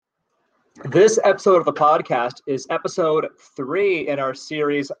This episode of the podcast is episode 3 in our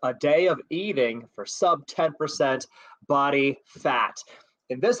series, A Day of Eating for Sub 10% Body Fat.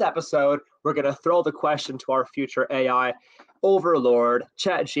 In this episode, we're going to throw the question to our future AI overlord,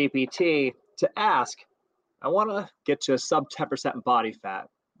 ChatGPT, to ask, I want to get to a sub 10% body fat.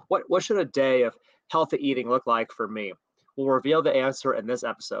 What should a day of healthy eating look like for me? We'll reveal the answer in this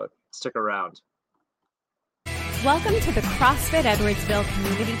episode. Stick around. Welcome to the CrossFit Edwardsville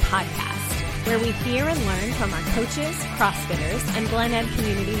Community Podcast, where we hear and learn from our coaches, CrossFitters, and Glen Ed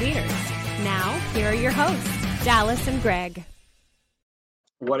community leaders. Now, here are your hosts, Dallas and Greg.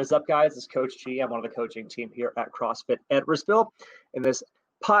 What is up, guys? It's Coach G. I'm one of the coaching team here at CrossFit Edwardsville. In this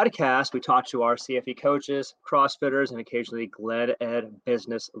podcast, we talk to our CFE coaches, CrossFitters, and occasionally Glen Ed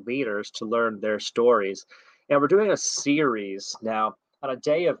business leaders to learn their stories. And we're doing a series now on a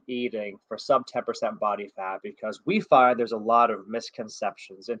day of eating for sub 10% body fat because we find there's a lot of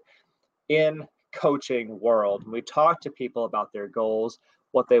misconceptions. And in coaching world, when we talk to people about their goals,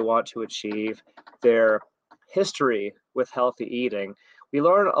 what they want to achieve, their history with healthy eating, we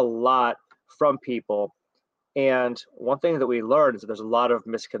learn a lot from people. And one thing that we learn is that there's a lot of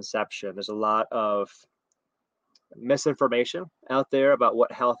misconception. There's a lot of misinformation out there about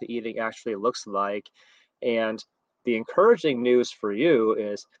what healthy eating actually looks like. And the encouraging news for you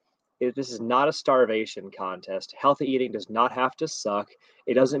is this is not a starvation contest. Healthy eating does not have to suck.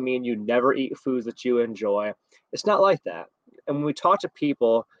 It doesn't mean you never eat foods that you enjoy. It's not like that. And when we talk to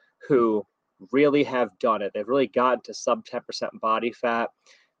people who really have done it, they've really gotten to sub 10% body fat,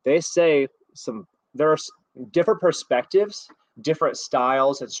 they say there are different perspectives, different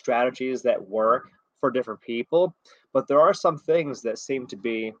styles and strategies that work for different people, but there are some things that seem to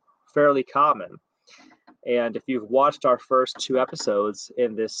be fairly common. And if you've watched our first 2 episodes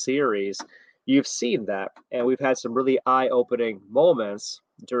in this series, you've seen that. And we've had some really eye-opening moments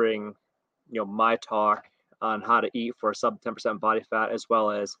during, my talk on how to eat for sub 10% body fat, as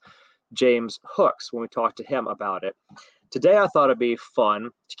well as James Hooks when we talked to him about it. Today, I thought it'd be fun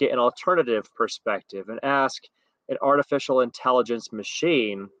to get an alternative perspective and ask an artificial intelligence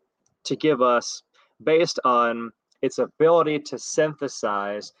machine to give us, based on its ability to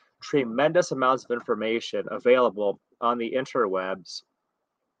synthesize tremendous amounts of information available on the interwebs.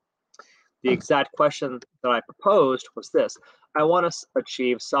 The exact question that I proposed was this: I want to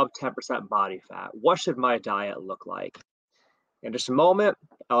achieve sub 10% body fat. What should my diet look like? In just a moment,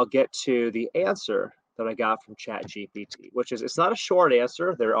 I'll get to the answer that I got from ChatGPT, which is, it's not a short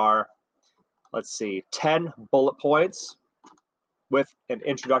answer. There are, 10 bullet points with an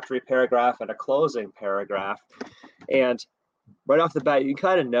introductory paragraph and a closing paragraph. And right off the bat, you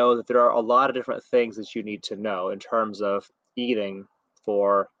kind of know that there are a lot of different things that you need to know in terms of eating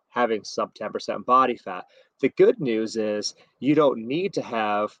for having sub 10% body fat. The good news is you don't need to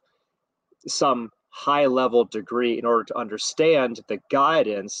have some high-level degree in order to understand the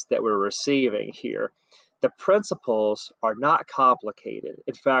guidance that we're receiving here. The principles are not complicated.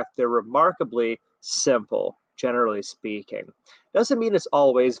 In fact, they're remarkably simple, generally speaking. Doesn't mean it's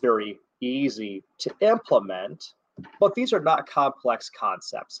always very easy to implement, but these are not complex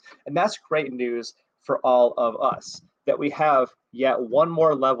concepts. And that's great news for all of us, that we have yet one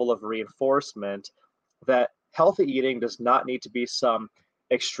more level of reinforcement that healthy eating does not need to be some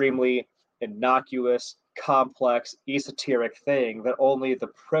extremely innocuous, complex, esoteric thing that only the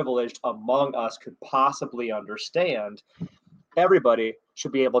privileged among us could possibly understand. Everybody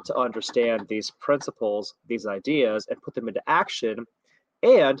should be able to understand these principles, these ideas, and put them into action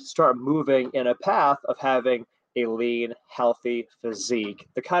and start moving in a path of having a lean, healthy physique,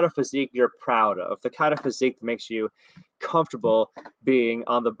 the kind of physique you're proud of, the kind of physique that makes you comfortable being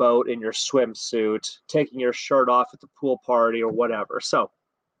on the boat in your swimsuit, taking your shirt off at the pool party or whatever. So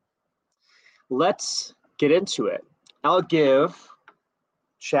let's get into it. I'll give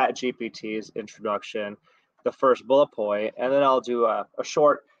ChatGPT's introduction the first bullet point, and then I'll do a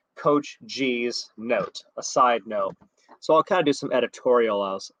short Coach G's note, a side note. So I'll kind of do some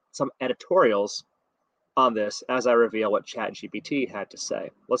editorials on this as I reveal what ChatGPT had to say.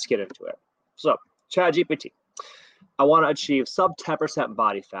 Let's get into it. So, ChatGPT, I want to achieve sub 10%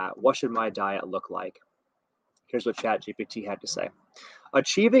 body fat. What should my diet look like? Here's what ChatGPT had to say.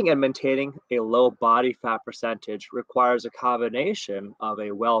 Achieving and maintaining a low body fat percentage requires a combination of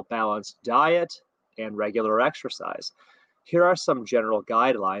a well-balanced diet and regular exercise. Here are some general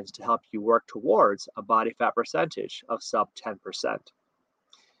guidelines to help you work towards a body fat percentage of sub 10%.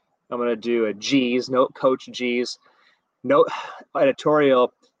 I'm going to do a G's note, Coach G's note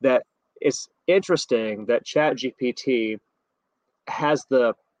editorial that it's interesting that ChatGPT has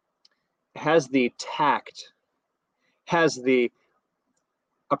the tact, has the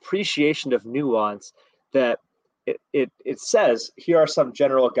appreciation of nuance that it says, here are some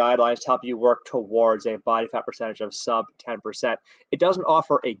general guidelines to help you work towards a body fat percentage of sub 10%. It doesn't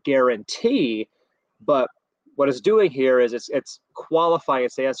offer a guarantee, but what it's doing here is it's qualifying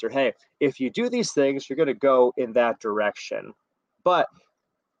its answer. Hey, if you do these things, you're going to go in that direction. But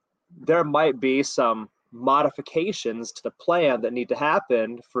there might be some modifications to the plan that need to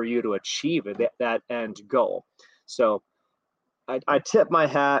happen for you to achieve that end goal. So I tip my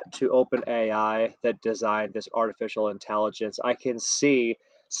hat to OpenAI that designed this artificial intelligence. I can see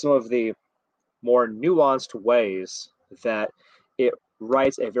some of the more nuanced ways that it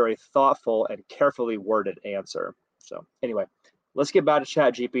writes a very thoughtful and carefully worded answer. So anyway, let's get back to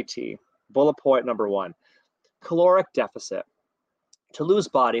ChatGPT. Bullet point number 1, caloric deficit. To lose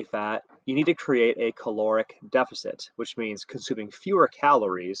body fat, you need to create a caloric deficit, which means consuming fewer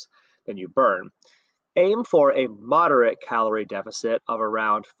calories than you burn. Aim for a moderate calorie deficit of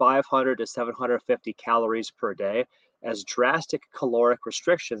around 500 to 750 calories per day, as drastic caloric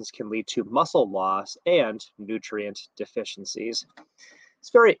restrictions can lead to muscle loss and nutrient deficiencies. It's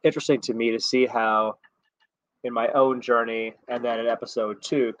very interesting to me to see how, in my own journey, and then in episode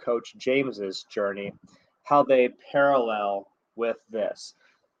 2, Coach James's journey, how they parallel with this.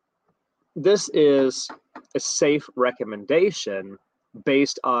 This is a safe recommendation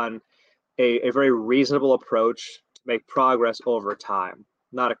based on a very reasonable approach to make progress over time.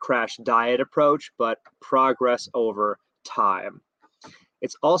 Not a crash diet approach, but progress over time.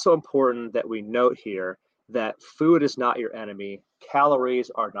 It's also important that we note here that food is not your enemy,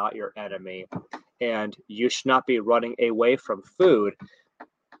 calories are not your enemy, and you should not be running away from food.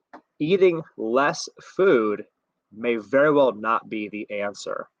 Eating less food may very well not be the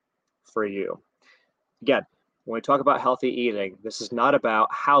answer for you. Again, when we talk about healthy eating, this is not about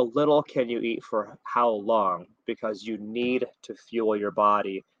how little can you eat for how long, because you need to fuel your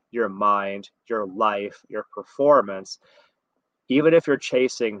body, your mind, your life, your performance. Even if you're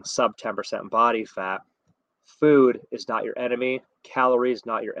chasing sub 10% body fat, food is not your enemy, calories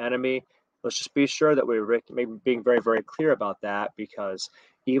not your enemy. Let's just be sure that we're being very, very clear about that, because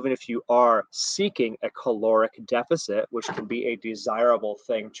even if you are seeking a caloric deficit, which can be a desirable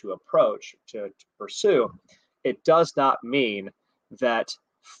thing to approach, to pursue, it does not mean that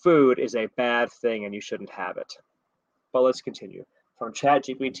food is a bad thing and you shouldn't have it. But let's continue. From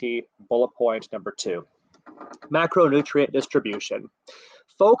ChatGPT, bullet point number 2, macronutrient distribution.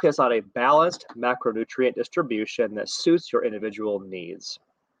 Focus on a balanced macronutrient distribution that suits your individual needs.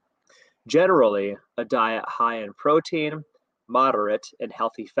 Generally, a diet high in protein, moderate in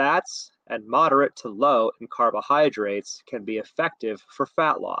healthy fats, and moderate to low in carbohydrates can be effective for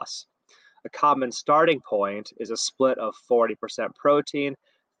fat loss. A common starting point is a split of 40% protein,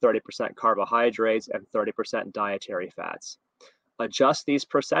 30% carbohydrates, and 30% dietary fats. Adjust these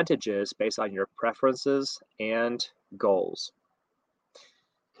percentages based on your preferences and goals.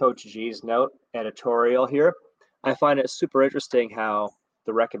 Coach G's note, editorial here. I find it super interesting how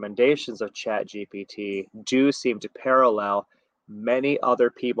the recommendations of ChatGPT do seem to parallel many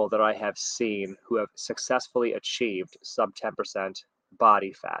other people that I have seen who have successfully achieved sub 10%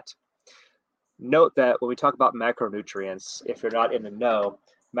 body fat. Note that when we talk about macronutrients, if you're not in the know,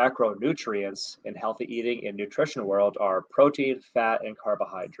 macronutrients in healthy eating and nutrition world are protein, fat, and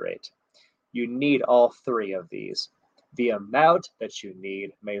carbohydrate. You need all 3 of these. The amount that you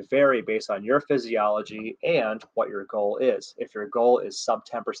need may vary based on your physiology and what your goal is. If your goal is sub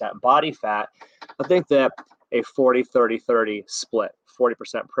 10% body fat, I think that a 40-30-30 split,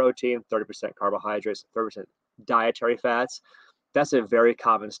 40% protein, 30% carbohydrates, 30% dietary fats, that's a very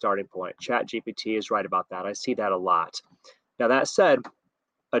common starting point. ChatGPT is right about that. I see that a lot. Now, that said,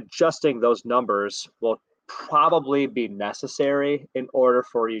 adjusting those numbers will probably be necessary in order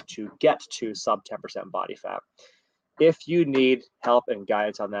for you to get to sub 10% body fat. If you need help and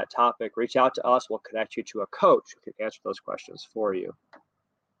guidance on that topic, reach out to us. We'll connect you to a coach who can answer those questions for you.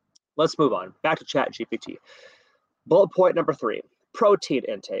 Let's move on. Back to ChatGPT. Bullet point number 3, protein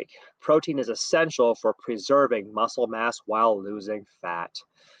intake. Protein is essential for preserving muscle mass while losing fat.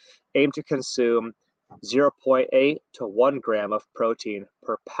 Aim to consume 0.8 to 1 gram of protein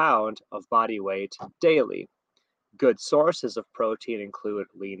per pound of body weight daily. Good sources of protein include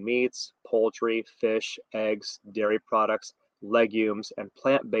lean meats, poultry, fish, eggs, dairy products, legumes, and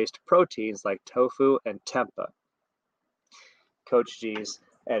plant-based proteins like tofu and tempeh. Coach G's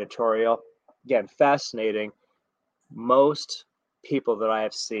editorial. Again, fascinating. Most people that I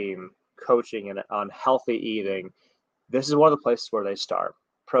have seen coaching on healthy eating, this is one of the places where they start,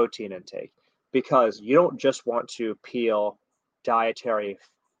 protein intake, because you don't just want to peel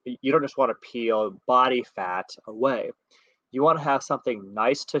body fat away. You want to have something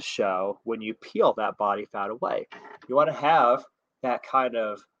nice to show when you peel that body fat away. You want to have that kind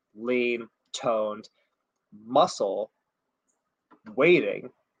of lean, toned muscle waiting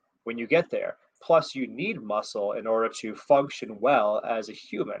when you get there. Plus, you need muscle in order to function well as a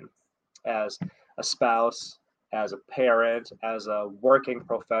human, as a spouse, as a parent, as a working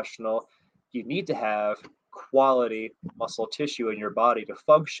professional. You need to have quality muscle tissue in your body to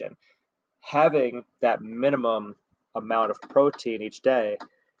function. Having that minimum amount of protein each day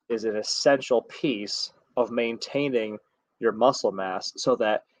is an essential piece of maintaining your muscle mass so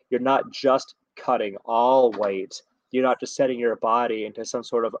that you're not just cutting all weight. You're not just setting your body into some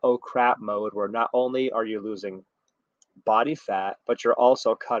sort of oh crap mode where not only are you losing body fat, but you're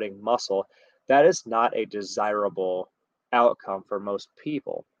also cutting muscle. That is not a desirable outcome for most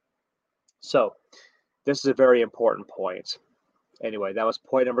people. So, this is a very important point. Anyway, that was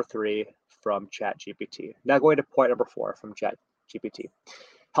point number 3 from ChatGPT. Now going to point number 4 from ChatGPT.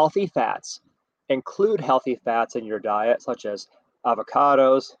 Healthy fats. Include healthy fats in your diet, such as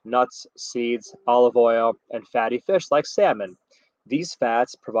avocados, nuts, seeds, olive oil, and fatty fish like salmon. These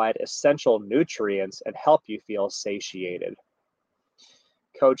fats provide essential nutrients and help you feel satiated.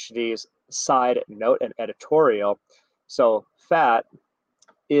 Coach D's side note and editorial. So, fat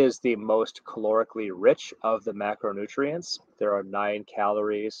is the most calorically rich of the macronutrients. There are 9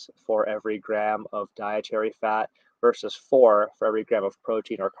 calories for every gram of dietary fat versus 4 for every gram of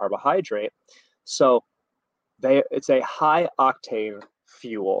protein or carbohydrate. So it's a high octane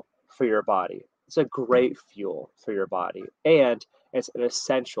fuel for your body. It's a great fuel for your body, and it's an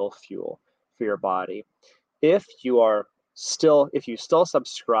essential fuel for your body. If you still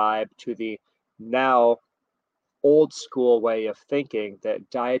subscribe to the now old school way of thinking that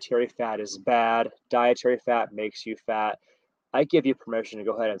dietary fat is bad, dietary fat makes you fat, I give you permission to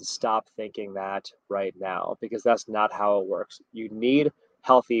go ahead and stop thinking that right now, because that's not how it works. You need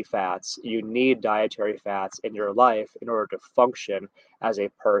healthy fats. You need dietary fats in your life in order to function as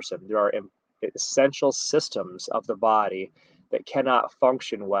a person. There are essential systems of the body that cannot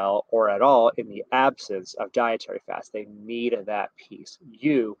function well or at all in the absence of dietary fats. They need that piece.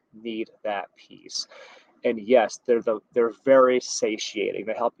 You need that piece. And yes, they're very satiating.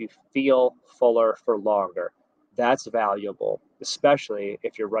 They help you feel fuller for longer. That's valuable, especially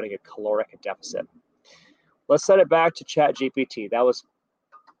if you're running a caloric deficit. Let's set it back to ChatGPT. That was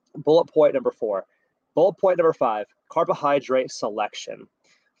bullet point number 4. Bullet point number 5, carbohydrate selection.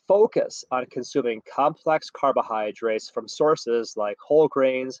 Focus on consuming complex carbohydrates from sources like whole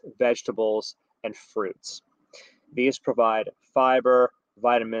grains, vegetables, and fruits. These provide fiber,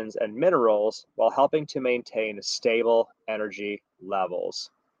 vitamins, and minerals while helping to maintain stable energy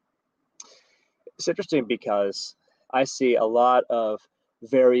levels. It's interesting because I see a lot of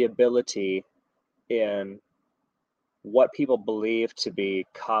variability in what people believe to be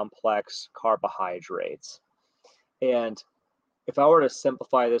complex carbohydrates. And if I were to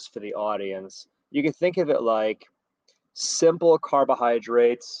simplify this for the audience, you can think of it like simple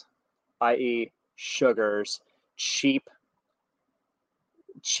carbohydrates, i.e., sugars, cheap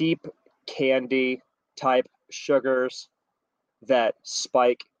candy type sugars that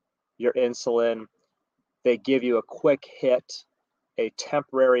spike your insulin. They give you a quick hit, a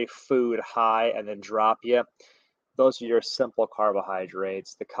temporary food high, and then drop you. Those are your simple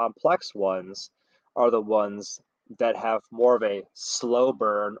carbohydrates. The complex ones are the ones that have more of a slow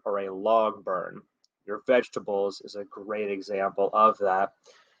burn or a long burn. Your vegetables is a great example of that.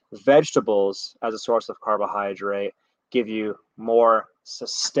 Vegetables, as a source of carbohydrate, give you more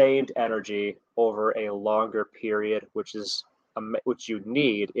sustained energy over a longer period, which you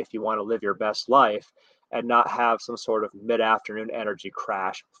need if you want to live your best life and not have some sort of mid-afternoon energy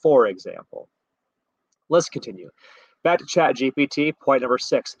crash, for example. Let's continue. Back to ChatGPT, point number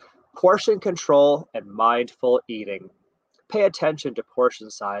 6, portion control and mindful eating. Pay attention to portion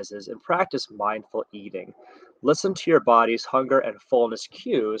sizes and practice mindful eating. Listen to your body's hunger and fullness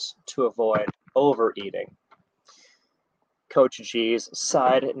cues to avoid overeating. Coach G's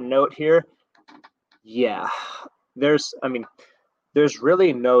side note here. Yeah, there's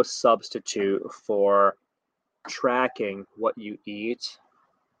really no substitute for tracking what you eat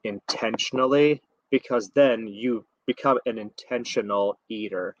intentionally, because then you become an intentional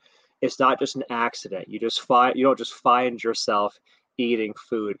eater. It's not just an accident. You don't just find yourself eating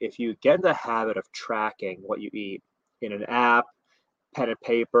food. If you get in the habit of tracking what you eat in an app, pen and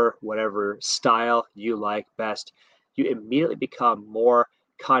paper, whatever style you like best, you immediately become more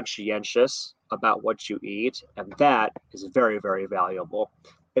conscientious about what you eat, and that is very, very valuable.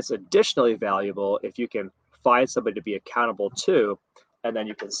 It's additionally valuable if you can find somebody to be accountable to, and then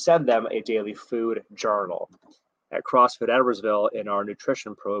you can send them a daily food journal. At CrossFit Edwardsville in our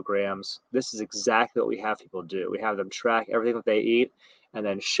nutrition programs, this is exactly what we have people do. We have them track everything that they eat and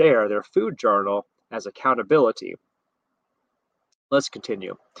then share their food journal as accountability. Let's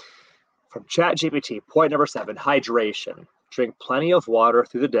continue. From ChatGPT, point number 7, hydration. Drink plenty of water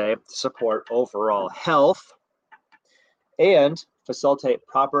through the day to support overall health and facilitate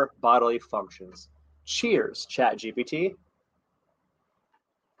proper bodily functions. Cheers, ChatGPT.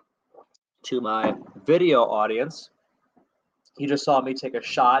 To my video audience, you just saw me take a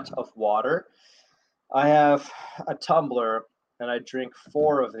shot of water. I have a tumbler and I drink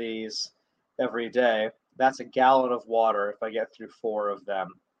 4 of these every day. That's a gallon of water if I get through 4 of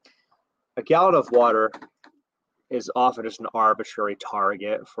them. A gallon of water is often just an arbitrary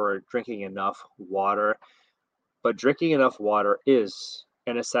target for drinking enough water, but drinking enough water is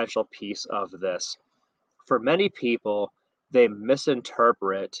an essential piece of this. For many people, they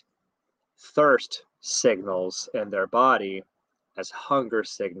misinterpret thirst signals in their body as hunger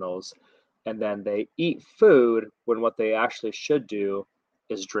signals, and then they eat food when what they actually should do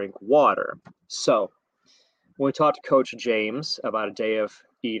is drink water. So when we talked to Coach James about a day of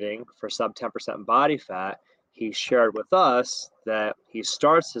eating for sub 10% body fat, he shared with us that he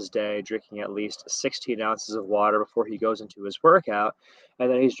starts his day drinking at least 16 ounces of water before he goes into his workout, and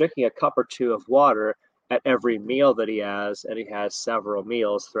then he's drinking a cup or 2 of water at every meal that he has, and he has several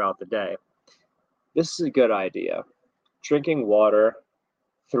meals throughout the day. This is a good idea. Drinking water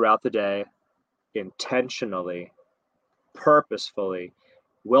throughout the day, intentionally, purposefully,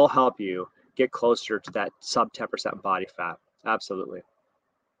 will help you get closer to that sub 10% body fat. Absolutely.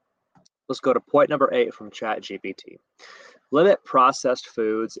 Let's go to point number 8 from ChatGPT. Limit processed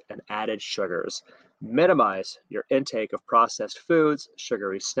foods and added sugars. Minimize your intake of processed foods,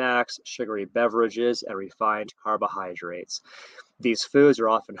 sugary snacks, sugary beverages, and refined carbohydrates. These foods are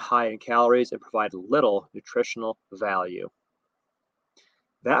often high in calories and provide little nutritional value.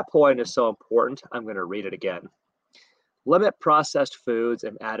 That point is so important, I'm going to read it again. Limit processed foods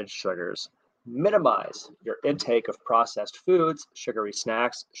and added sugars. Minimize your intake of processed foods, sugary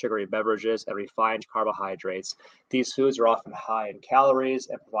snacks, sugary beverages, and refined carbohydrates. These foods are often high in calories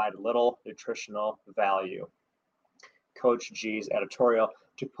and provide little nutritional value. Coach G's editorial.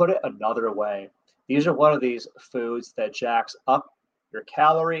 To put it another way, these are one of these foods that jacks up your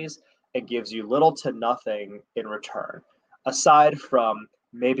calories and gives you little to nothing in return, aside from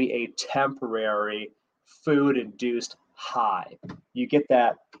maybe a temporary food-induced high. You get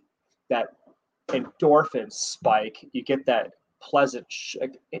that endorphin spike, you get that pleasant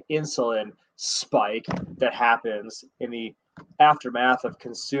insulin spike that happens in the aftermath of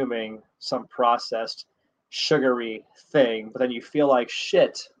consuming some processed sugary thing, but then you feel like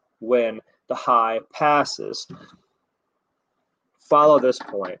shit when the high passes. Follow this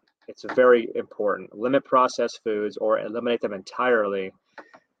point. It's very important. Limit processed foods or eliminate them entirely.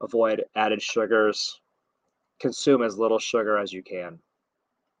 Avoid added sugars. Consume as little sugar as you can.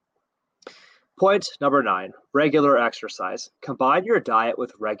 Point number 9, regular exercise. Combine your diet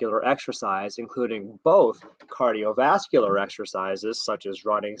with regular exercise, including both cardiovascular exercises such as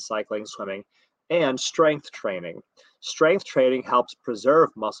running, cycling, swimming, and strength training. Strength training helps preserve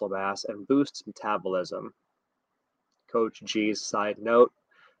muscle mass and boosts metabolism. Coach G's side note,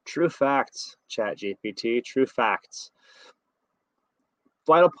 true facts, ChatGPT, true facts.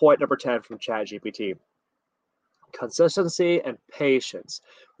 Final point number 10 from ChatGPT. Consistency and patience.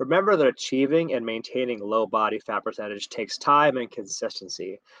 Remember that achieving and maintaining low body fat percentage takes time and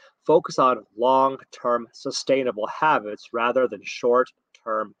consistency. Focus on long-term sustainable habits rather than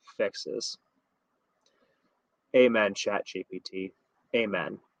short-term fixes. Amen, ChatGPT.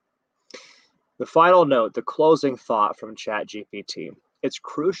 Amen. The final note, the closing thought from ChatGPT. It's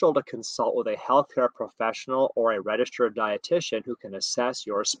crucial to consult with a healthcare professional or a registered dietitian who can assess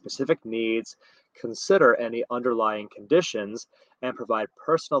your specific needs, consider any underlying conditions, and provide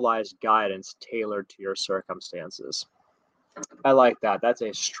personalized guidance tailored to your circumstances. I like that. That's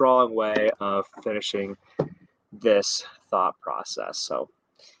a strong way of finishing this thought process. So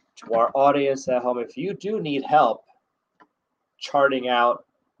to our audience at home, if you do need help charting out,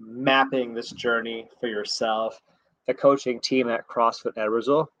 mapping this journey for yourself, the coaching team at CrossFit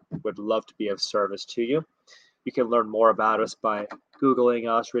Edwardsville would love to be of service to you. You can learn more about us by Googling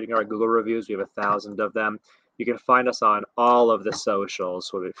us, reading our Google reviews. We have 1,000 of them. You can find us on all of the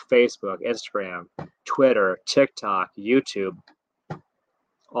socials, whether it's Facebook, Instagram, Twitter, TikTok, YouTube,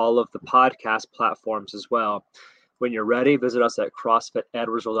 all of the podcast platforms as well. When you're ready, visit us at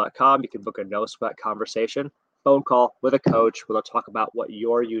CrossFitEdwardsville.com. You can book a no-sweat conversation, phone call with a coach where they'll talk about what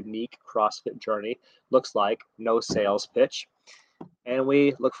your unique CrossFit journey looks like. No sales pitch. And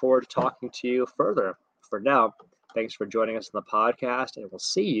we look forward to talking to you further. For now, Thanks for joining us on the podcast, and we'll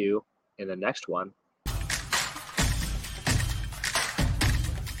see you in the next one.